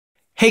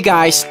Hey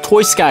guys,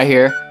 Toy Sky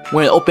here.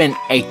 We're gonna open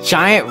a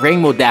giant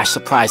Rainbow Dash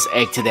surprise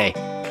egg today.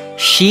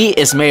 She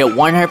is made of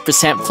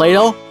 100%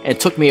 Play-Doh and it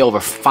took me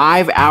over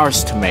 5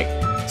 hours to make.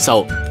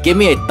 So give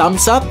me a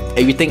thumbs up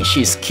if you think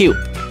she's cute.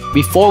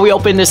 Before we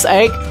open this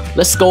egg,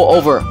 let's go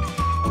over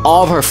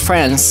all of her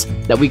friends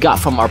that we got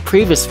from our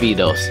previous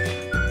videos.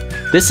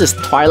 This is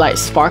Twilight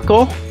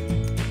Sparkle,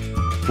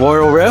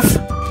 Royal Riff,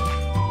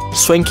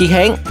 Swinky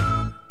Hank,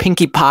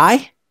 Pinkie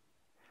Pie,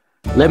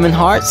 Lemon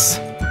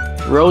Hearts,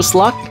 Rose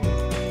Luck,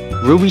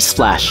 Ruby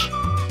Splash.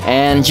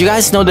 And do you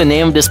guys know the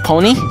name of this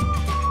pony?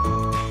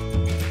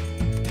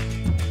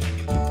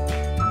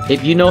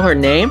 If you know her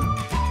name,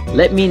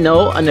 let me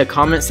know in the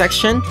comment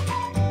section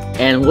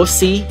and we'll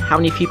see how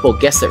many people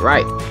guess it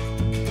right.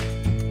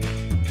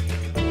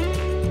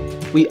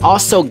 We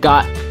also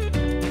got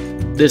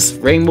this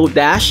Rainbow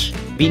Dash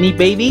Beanie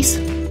Babies.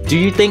 Do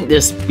you think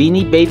this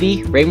Beanie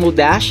Baby Rainbow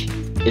Dash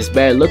is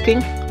better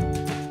looking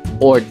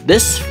or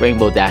this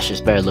Rainbow Dash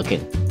is better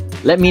looking?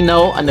 Let me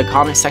know in the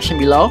comment section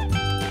below.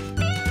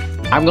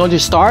 I'm going to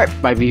start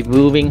by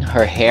removing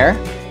her hair.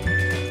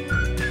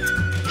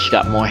 She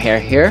got more hair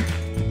here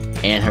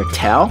and her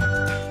tail.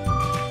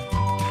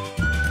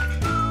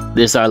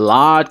 There's a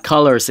lot of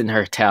colors in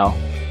her tail.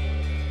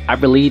 I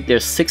believe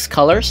there's 6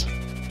 colors.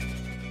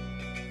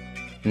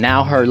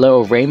 Now her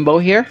little rainbow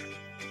here.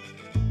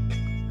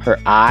 Her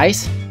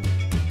eyes.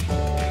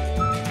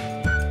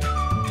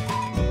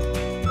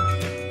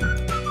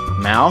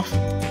 Mouth.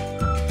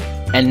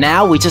 And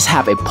now we just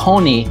have a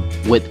pony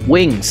with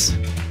wings.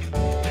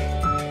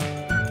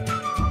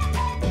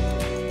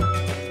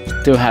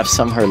 Still have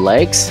some of her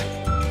legs.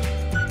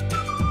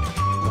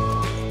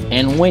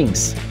 And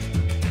wings.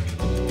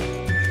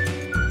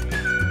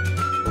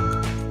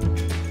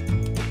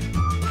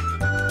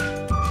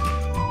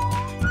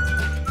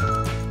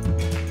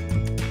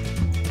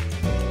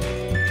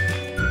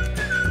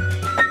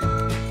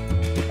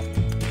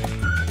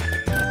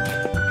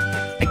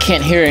 I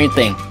can't hear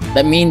anything.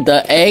 That means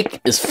the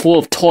egg is full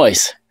of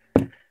toys.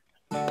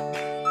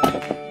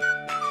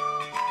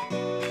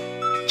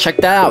 Check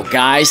that out,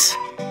 guys.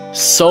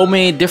 So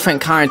many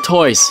different kind of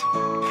toys.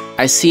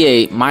 I see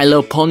a My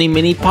Little Pony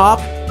mini pop,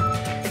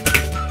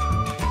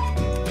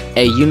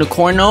 a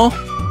Unicorno,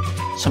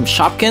 some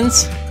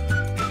Shopkins.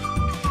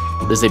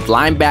 There's a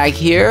blind bag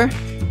here,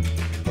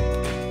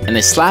 and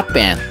a slap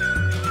band.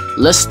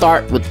 Let's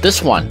start with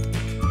this one.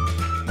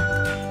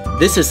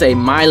 This is a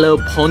My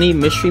Little Pony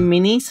Mystery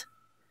Minis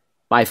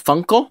by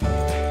Funko.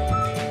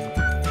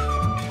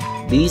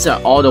 These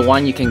are all the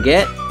one you can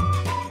get.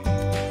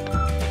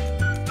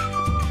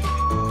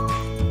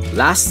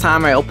 Last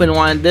time I opened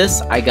one of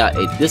this, I got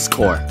a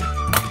Discord.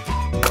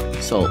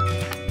 So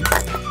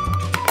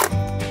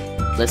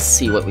let's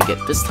see what we get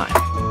this time.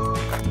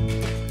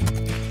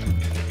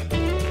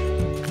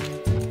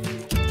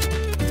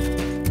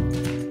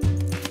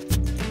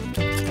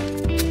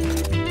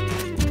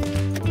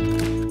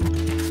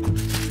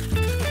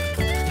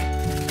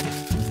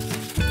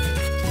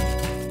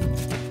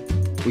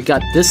 We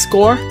got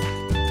Discord,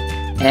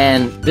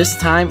 and this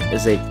time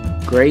is a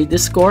gray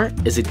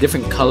Discord. Is a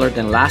different color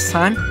than last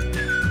time.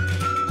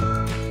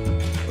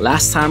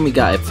 Last time we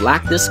got a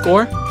black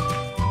Discord.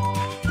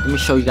 Let me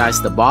show you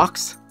guys the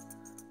box.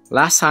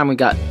 Last time we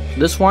got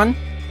this one,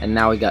 and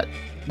now we got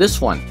this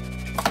one.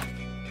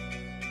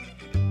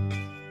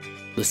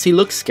 Does he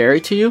look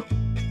scary to you?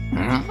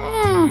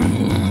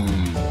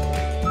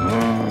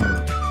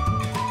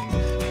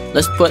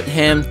 Let's put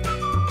him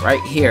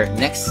right here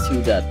next to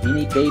the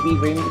Beanie Baby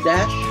Rainbow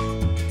Dash.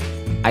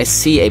 I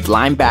see a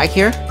blind bag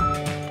here.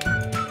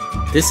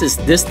 This is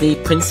Disney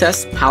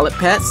Princess Palette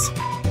Pets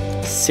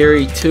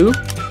Series 2.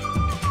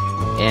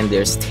 And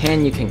there's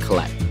 10 you can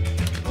collect.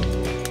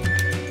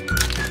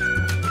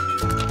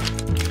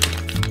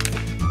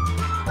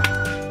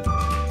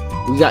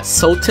 We got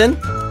Sultan.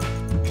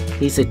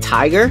 He's a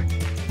tiger.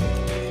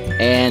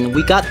 And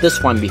we got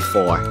this one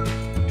before.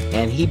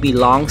 And he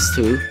belongs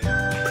to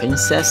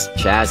Princess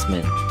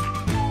Jasmine.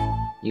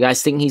 You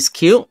guys think he's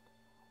cute?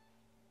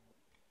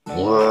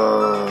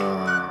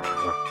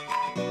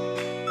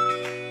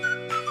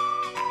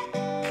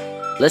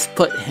 Let's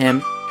put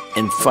him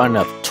in front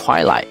of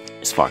Twilight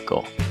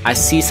Sparkle. I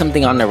see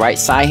something on the right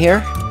side here.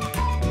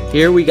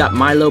 Here we got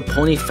My Little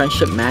Pony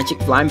Friendship Magic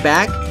blind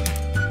bag.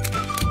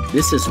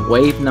 This is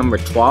wave number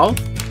 12.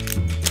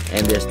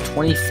 And there's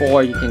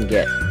 24 you can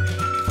get.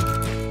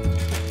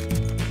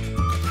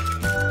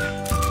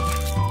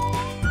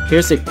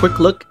 Here's a quick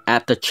look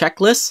at the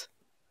checklist.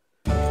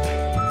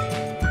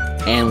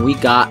 And we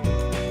got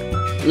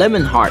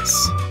Lemon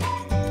Hearts.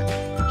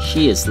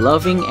 She is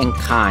loving and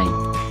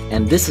kind.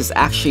 And this is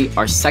actually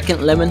our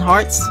second Lemon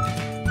Hearts.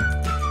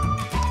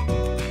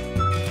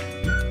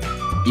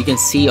 You can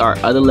see our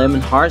other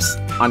Lemon Hearts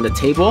on the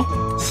table.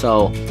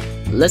 So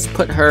let's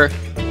put her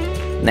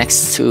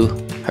next to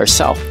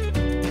herself.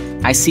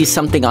 I see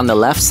something on the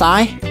left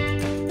side.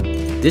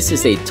 This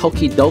is a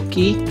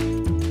Tokidoki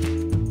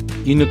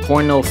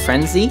Unicorno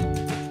Frenzy.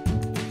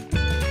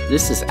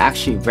 This is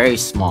actually very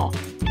small.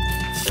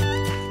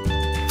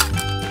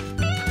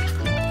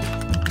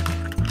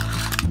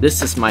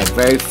 This is my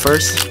very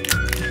first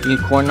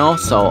unicorno,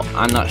 so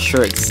I'm not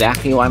sure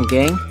exactly what I'm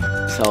getting.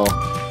 So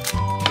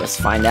let's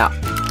find out.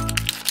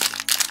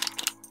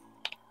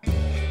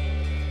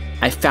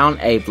 I found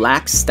a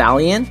black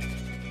stallion.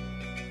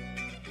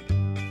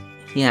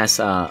 He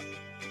has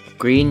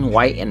green,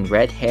 white, and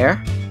red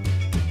hair,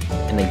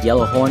 and a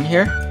yellow horn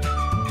here.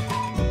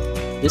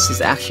 This is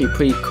actually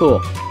pretty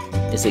cool.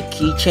 It's a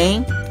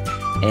keychain,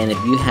 and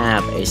if you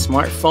have a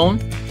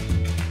smartphone,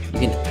 you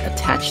can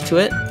attach to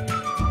it.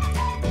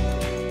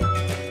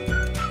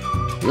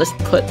 Let's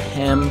put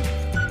him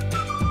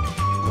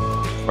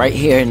right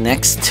here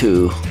next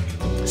to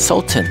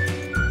Sultan.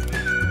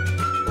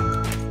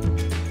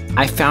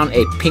 I found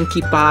a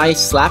Pinkie Pie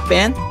slap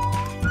band,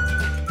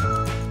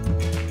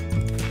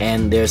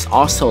 and there's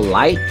also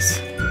lights.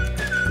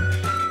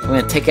 I'm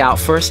gonna take it out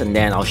first and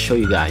then I'll show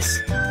you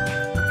guys.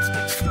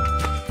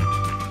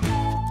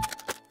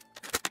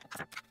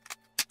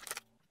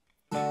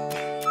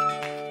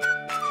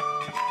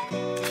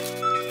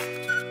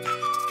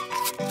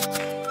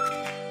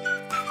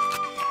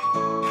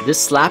 This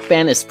slap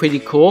band is pretty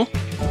cool.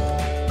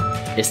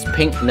 It's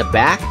pink in the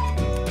back,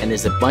 and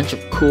there's a bunch of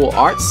cool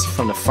arts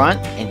from the front.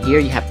 And here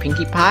you have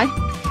Pinkie Pie.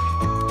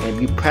 And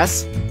if you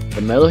press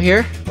the middle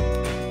here,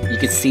 you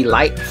can see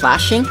light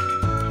flashing,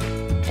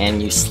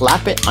 and you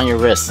slap it on your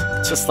wrist,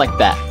 just like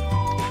that.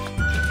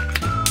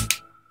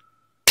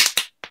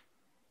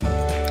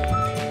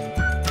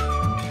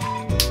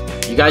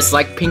 You guys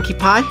like Pinkie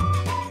Pie?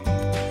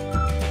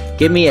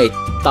 Give me a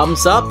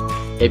thumbs up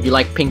if you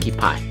like Pinkie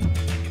Pie.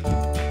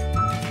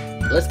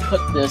 Let's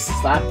put this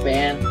slap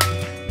band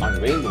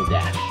on Rainbow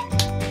Dash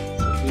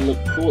so it can look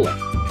cooler.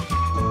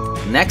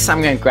 Next,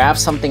 I'm gonna grab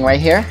something right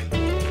here.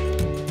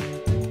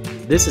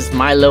 This is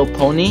My Little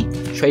Pony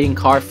Trading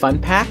Card Fun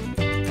Pack.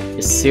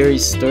 It's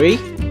Series 3,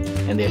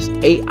 and there's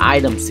 8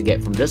 items to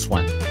get from this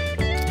one.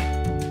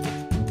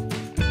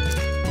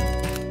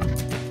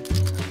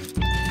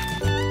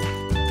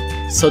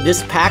 So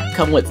this pack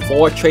comes with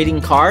 4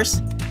 trading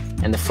cards,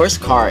 and the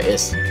first card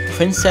is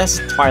Princess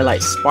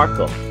Twilight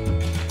Sparkle.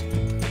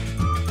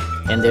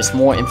 And there's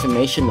more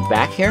information in the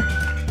back here.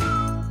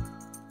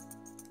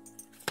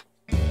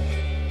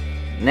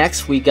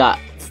 Next, we got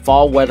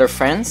Fall Weather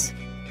Friends.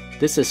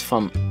 This is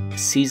from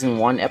Season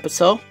 1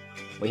 episode.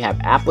 We have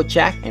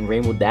Applejack and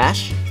Rainbow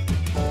Dash.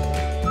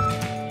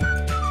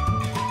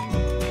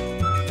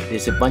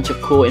 There's a bunch of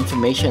cool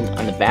information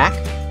on the back.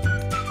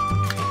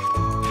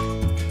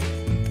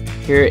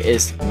 Here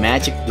is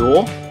Magic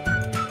Duel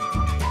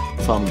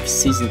from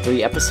Season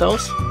 3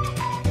 episodes.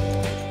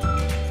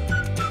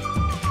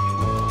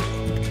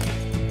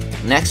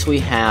 Next, we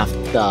have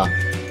the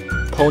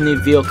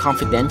Ponyville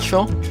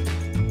Confidential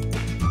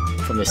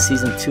from the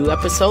Season 2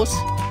 episodes.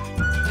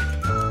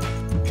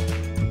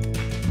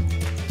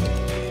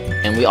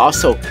 And we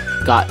also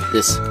got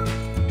this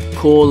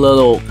cool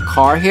little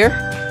car here.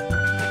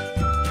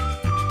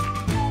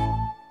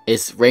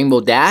 It's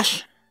Rainbow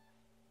Dash,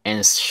 and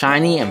it's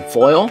shiny and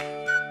foil.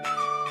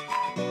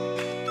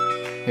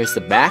 Here's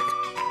the back.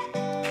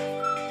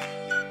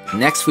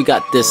 Next, we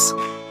got this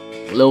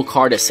little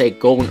card that say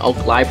Golden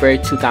Oak Library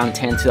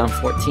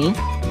 2010-2014.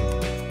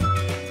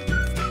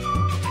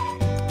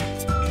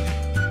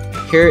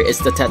 Here is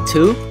the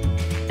tattoo,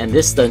 and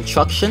this is the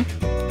instruction.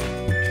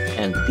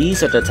 And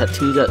these are the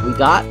tattoos that we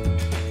got.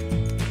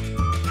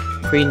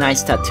 Pretty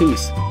nice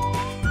tattoos.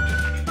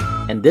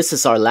 And this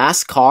is our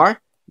last card.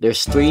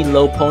 There's 3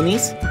 little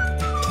ponies: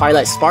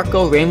 Twilight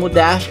Sparkle, Rainbow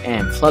Dash,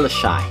 and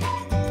Fluttershy.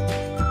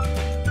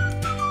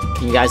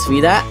 Can you guys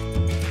read that?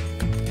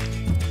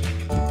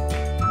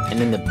 And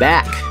in the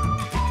back,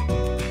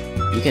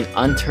 you can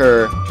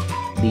enter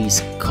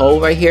these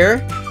code right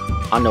here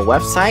on the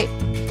website.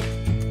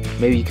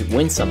 Maybe you could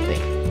win something.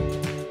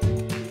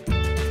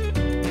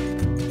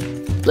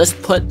 Let's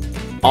put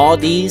all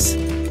these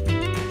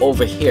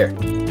over here.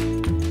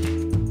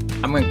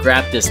 I'm gonna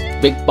grab this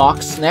big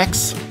box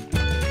next.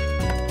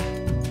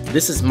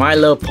 This is My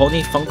Little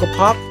Pony Funko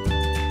Pop,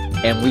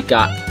 and we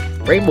got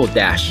Rainbow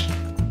Dash.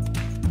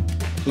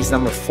 He's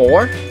number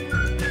 4.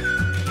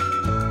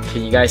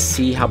 Can you guys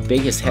see how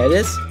big his head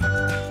is?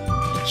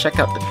 And check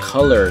out the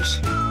colors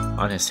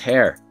on his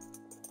hair.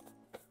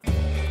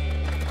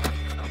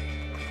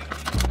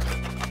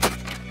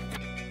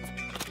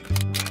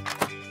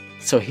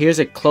 So here's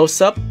a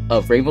close-up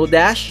of Rainbow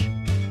Dash.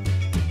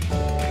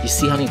 You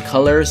see how many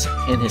colors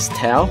in his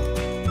tail?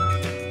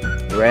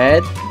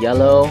 Red,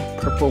 yellow,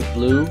 purple,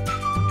 blue,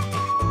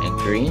 and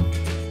green.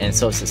 And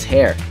so is his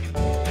hair.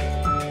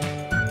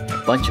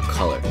 A bunch of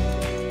color.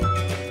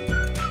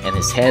 And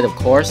his head, of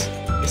course,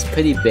 is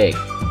pretty big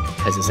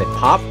because it's a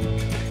pop.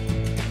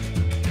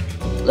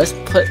 Let's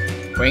put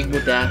Rainbow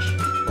Dash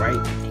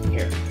right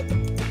here.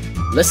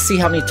 Let's see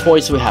how many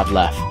toys we have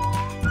left.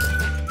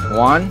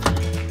 1,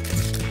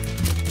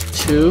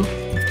 2,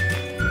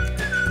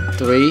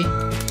 3,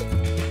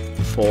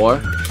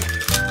 4,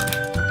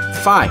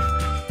 5.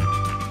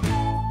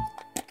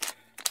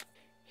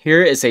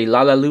 Here is a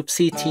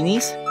Lalaloopsy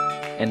Teenies,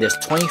 and there's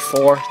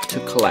 24 to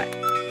collect.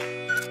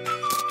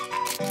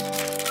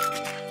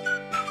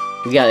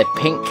 We got a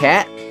pink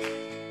cat,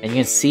 and you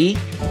can see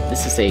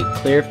this is a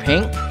clear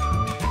pink.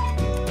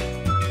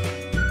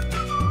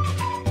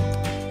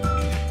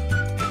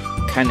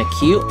 Kinda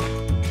cute.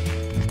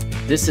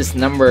 This is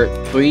number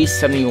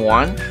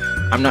 371.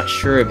 I'm not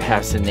sure if it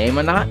has a name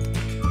or not.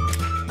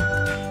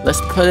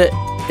 Let's put it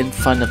in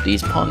front of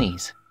these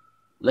ponies.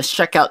 Let's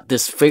check out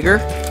this figure.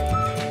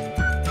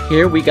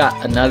 Here we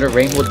got another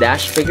Rainbow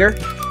Dash figure.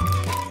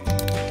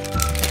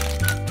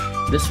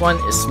 This one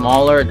is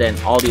smaller than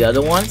all the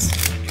other ones.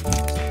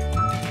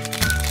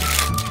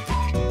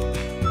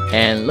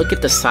 And look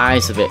at the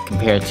size of it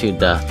compared to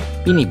the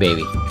Beanie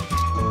Baby.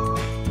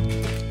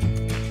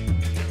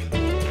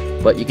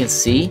 But you can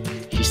see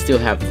she still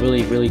have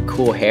really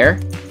cool hair.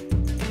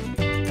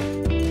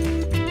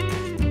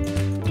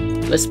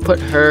 Let's put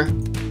her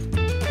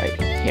right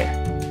here.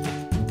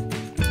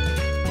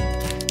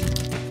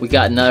 We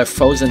got another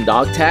Frozen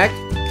dog tag.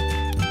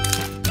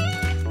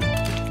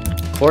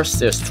 Of course,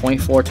 there's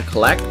 24 to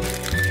collect.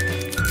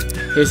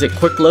 Here's a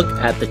quick look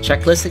at the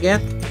checklist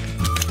again.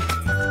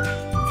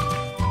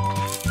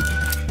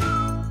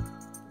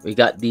 We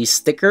got these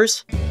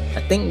stickers.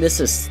 I think this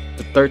is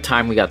the third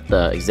time we got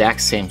the exact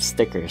same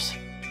stickers.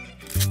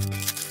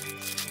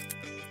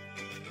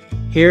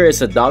 Here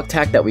is a dog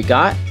tag that we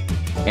got,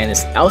 and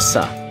it's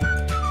Elsa.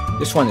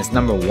 This one is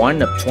number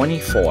 1 of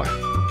 24.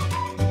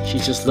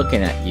 She's just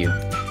looking at you.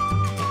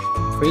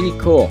 Pretty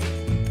cool.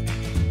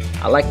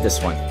 I like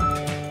this one.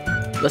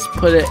 Let's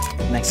put it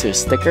next to the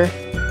sticker.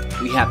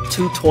 We have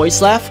 2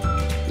 toys left.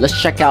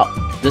 Let's check out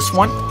this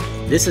one.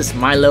 This is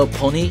My Little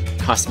Pony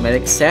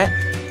cosmetic set.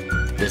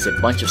 There's a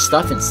bunch of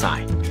stuff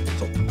inside.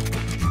 So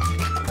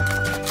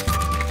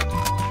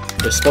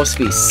there's supposed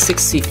to be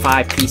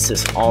 65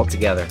 pieces all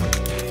together.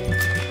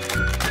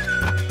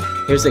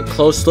 Here's a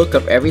close look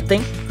of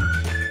everything.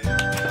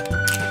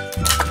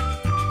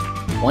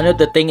 One of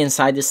the things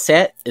inside this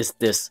set is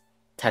this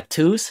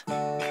tattoos.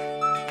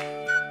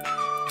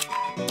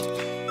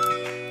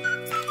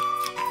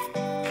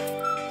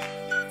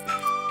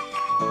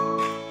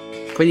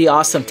 Pretty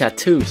awesome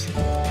tattoos.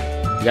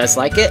 You guys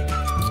like it?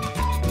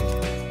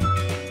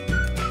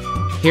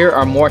 Here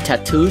are more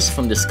tattoos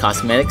from this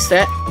cosmetic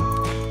set.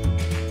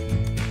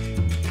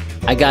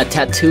 I got a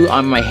tattoo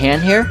on my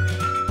hand here.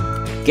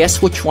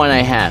 Guess which one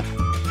I have?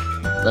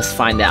 Let's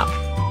find out.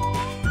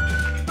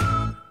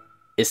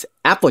 It's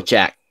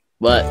Applejack,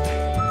 but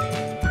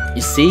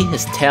you see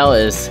his tail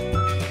is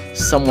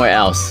somewhere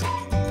else.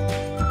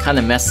 Kind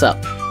of messed up.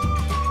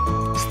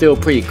 Still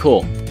pretty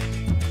cool.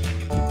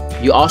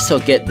 You also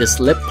get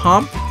this lip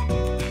balm,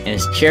 and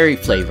it's cherry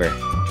flavor.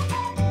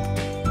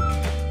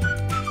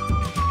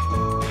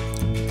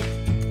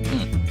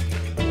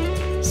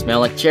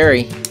 Smell like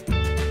cherry.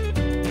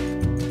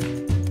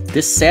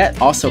 This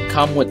set also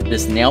comes with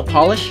this nail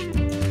polish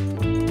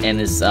and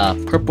this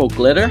purple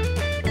glitter.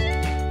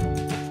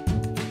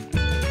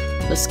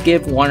 Let's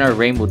give one our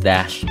Rainbow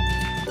Dash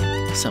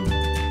some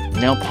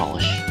nail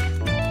polish.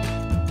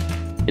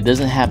 It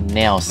doesn't have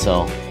nails,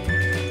 so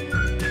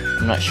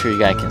I'm not sure you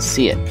guys can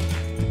see it.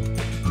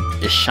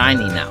 It's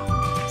shiny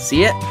now.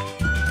 See it?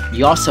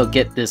 You also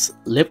get this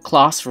lip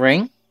gloss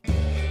ring.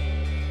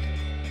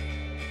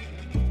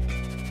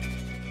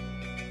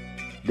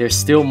 There's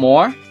still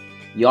more.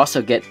 You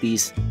also get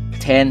these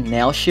 10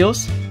 nail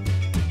shields.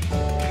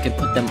 You can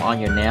put them on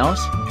your nails.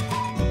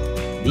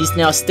 These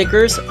nail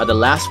stickers are the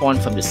last one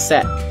from the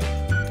set.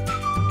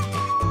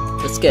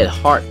 Let's get a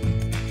heart.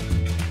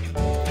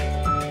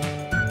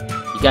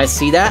 You guys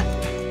see that?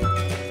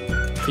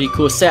 Pretty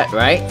cool set,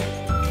 right?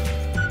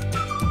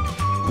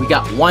 We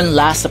got one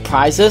last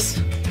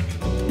surprises.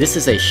 This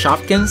is a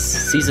Shopkins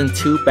Season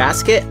 2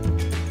 basket.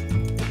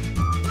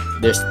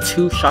 There's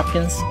 2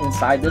 Shopkins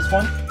inside this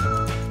one.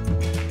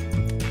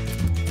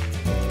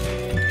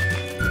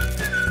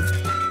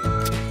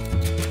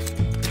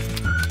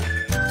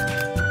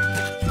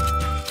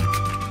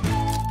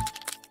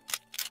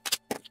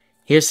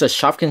 Here's the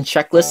Shopkins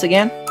checklist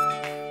again.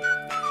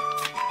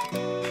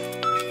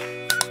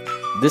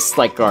 This is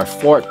like our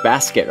 4th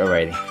basket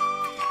already.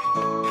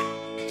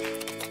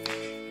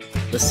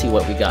 Let's see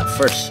what we got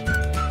first.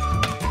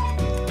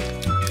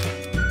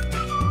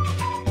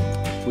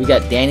 We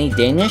got Danny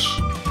Danish.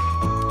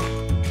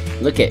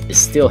 Look at, it's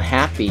still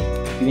happy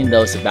even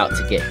though it's about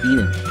to get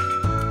eaten.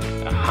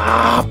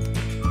 Ah,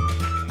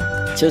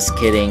 just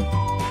kidding.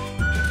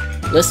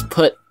 Let's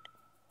put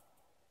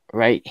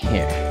right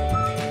here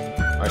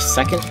our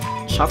second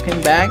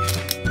Shopkins bag.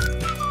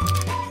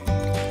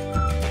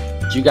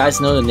 Do you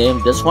guys know the name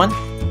of this one?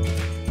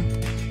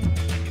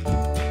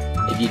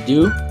 If you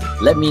do,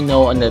 let me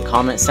know in the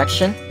comment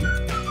section.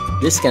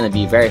 This is gonna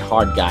be very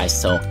hard, guys,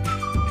 so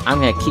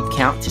I'm gonna keep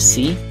count to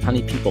see how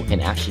many people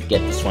can actually get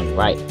this one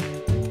right.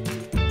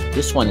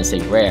 This one is a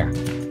rare.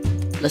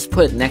 Let's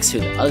put it next to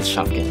the other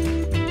Shopkins.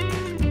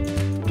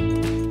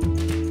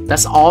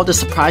 That's all the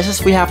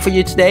surprises we have for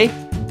you today.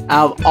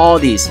 Out of all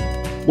these,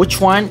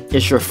 which one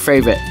is your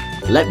favorite?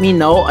 Let me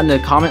know in the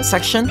comment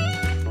section.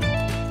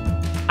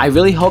 I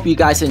really hope you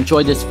guys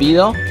enjoyed this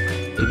video.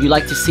 If you'd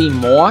like to see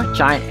more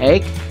giant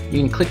egg, you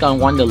can click on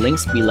one of the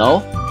links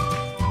below.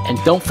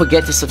 And don't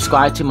forget to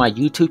subscribe to my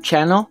YouTube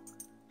channel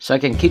so I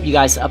can keep you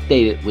guys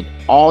updated with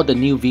all the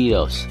new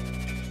videos.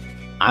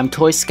 I'm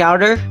Toy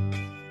Scouter,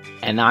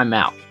 and I'm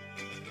out.